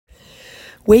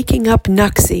Waking up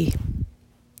Nuxy.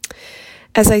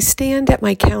 As I stand at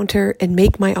my counter and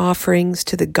make my offerings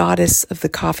to the goddess of the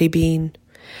coffee bean,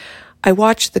 I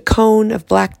watch the cone of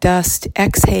black dust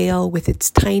exhale with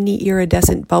its tiny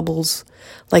iridescent bubbles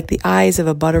like the eyes of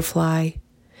a butterfly,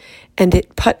 and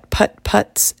it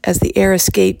put-put-puts as the air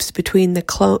escapes between the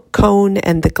cone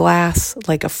and the glass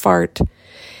like a fart,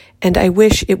 and I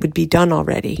wish it would be done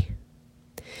already.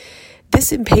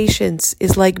 This impatience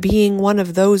is like being one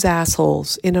of those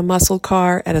assholes in a muscle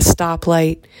car at a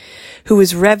stoplight who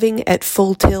is revving at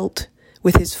full tilt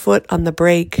with his foot on the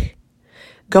brake,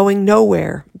 going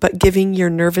nowhere but giving your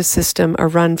nervous system a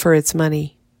run for its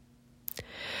money.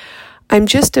 I'm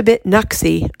just a bit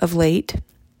nuxy of late.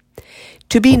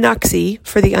 To be nuxy,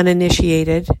 for the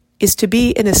uninitiated, is to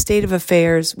be in a state of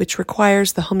affairs which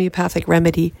requires the homeopathic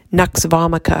remedy Nux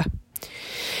vomica.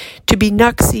 To be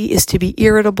nuxy is to be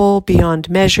irritable beyond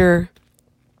measure.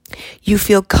 You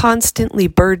feel constantly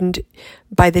burdened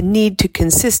by the need to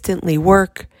consistently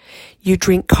work. You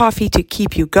drink coffee to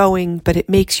keep you going, but it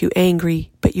makes you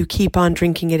angry, but you keep on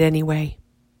drinking it anyway.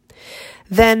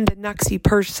 Then the nuxy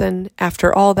person,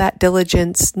 after all that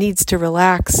diligence, needs to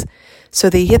relax, so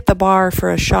they hit the bar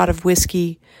for a shot of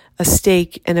whiskey, a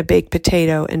steak, and a baked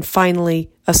potato, and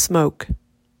finally, a smoke.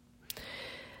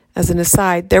 As an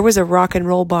aside, there was a rock and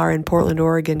roll bar in Portland,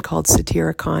 Oregon called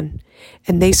Satyricon,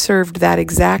 and they served that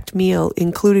exact meal,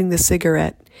 including the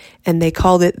cigarette, and they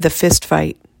called it the fist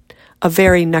fight. A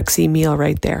very nuxy meal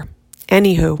right there.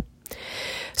 Anywho,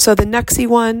 so the nuxy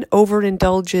one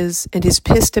overindulges and is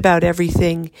pissed about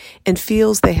everything and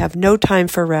feels they have no time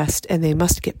for rest and they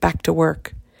must get back to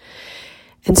work.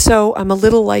 And so I'm a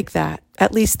little like that,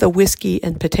 at least the whiskey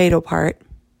and potato part.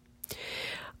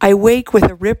 I wake with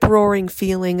a rip-roaring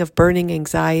feeling of burning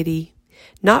anxiety,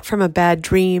 not from a bad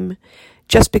dream,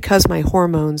 just because my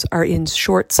hormones are in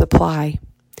short supply.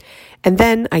 And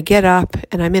then I get up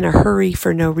and I'm in a hurry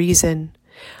for no reason.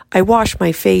 I wash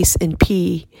my face and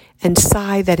pee and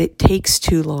sigh that it takes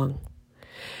too long.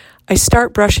 I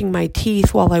start brushing my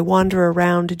teeth while I wander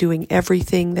around doing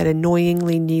everything that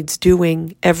annoyingly needs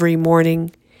doing every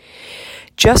morning.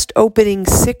 Just opening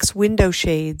 6 window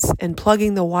shades and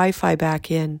plugging the Wi-Fi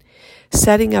back in,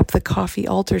 setting up the coffee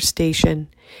altar station,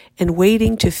 and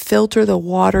waiting to filter the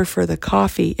water for the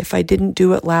coffee if I didn't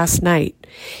do it last night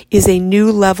is a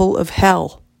new level of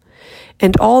hell.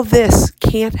 And all this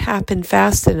can't happen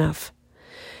fast enough.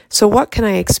 So what can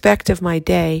I expect of my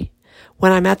day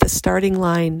when I'm at the starting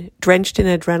line, drenched in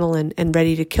adrenaline and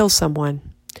ready to kill someone?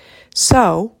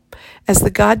 So, as the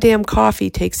goddamn coffee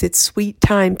takes its sweet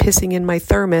time pissing in my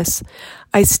thermos,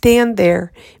 I stand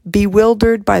there,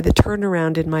 bewildered by the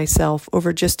turnaround in myself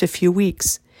over just a few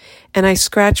weeks, and I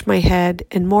scratch my head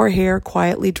and more hair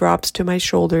quietly drops to my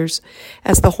shoulders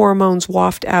as the hormones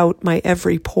waft out my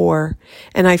every pore,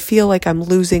 and I feel like I'm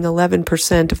losing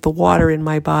 11% of the water in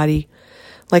my body,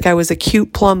 like I was a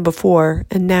cute plum before,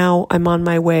 and now I'm on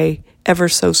my way, ever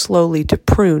so slowly, to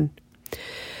prune.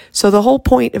 So the whole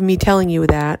point of me telling you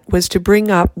that was to bring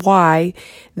up why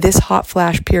this hot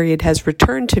flash period has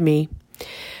returned to me.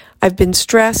 I've been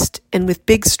stressed, and with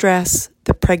big stress,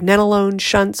 the pregnenolone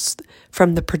shunts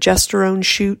from the progesterone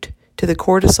chute to the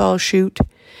cortisol chute,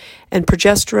 and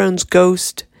progesterone's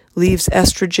ghost leaves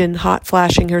estrogen hot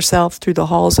flashing herself through the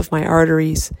halls of my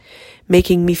arteries,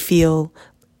 making me feel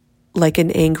like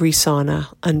an angry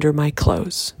sauna under my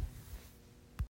clothes.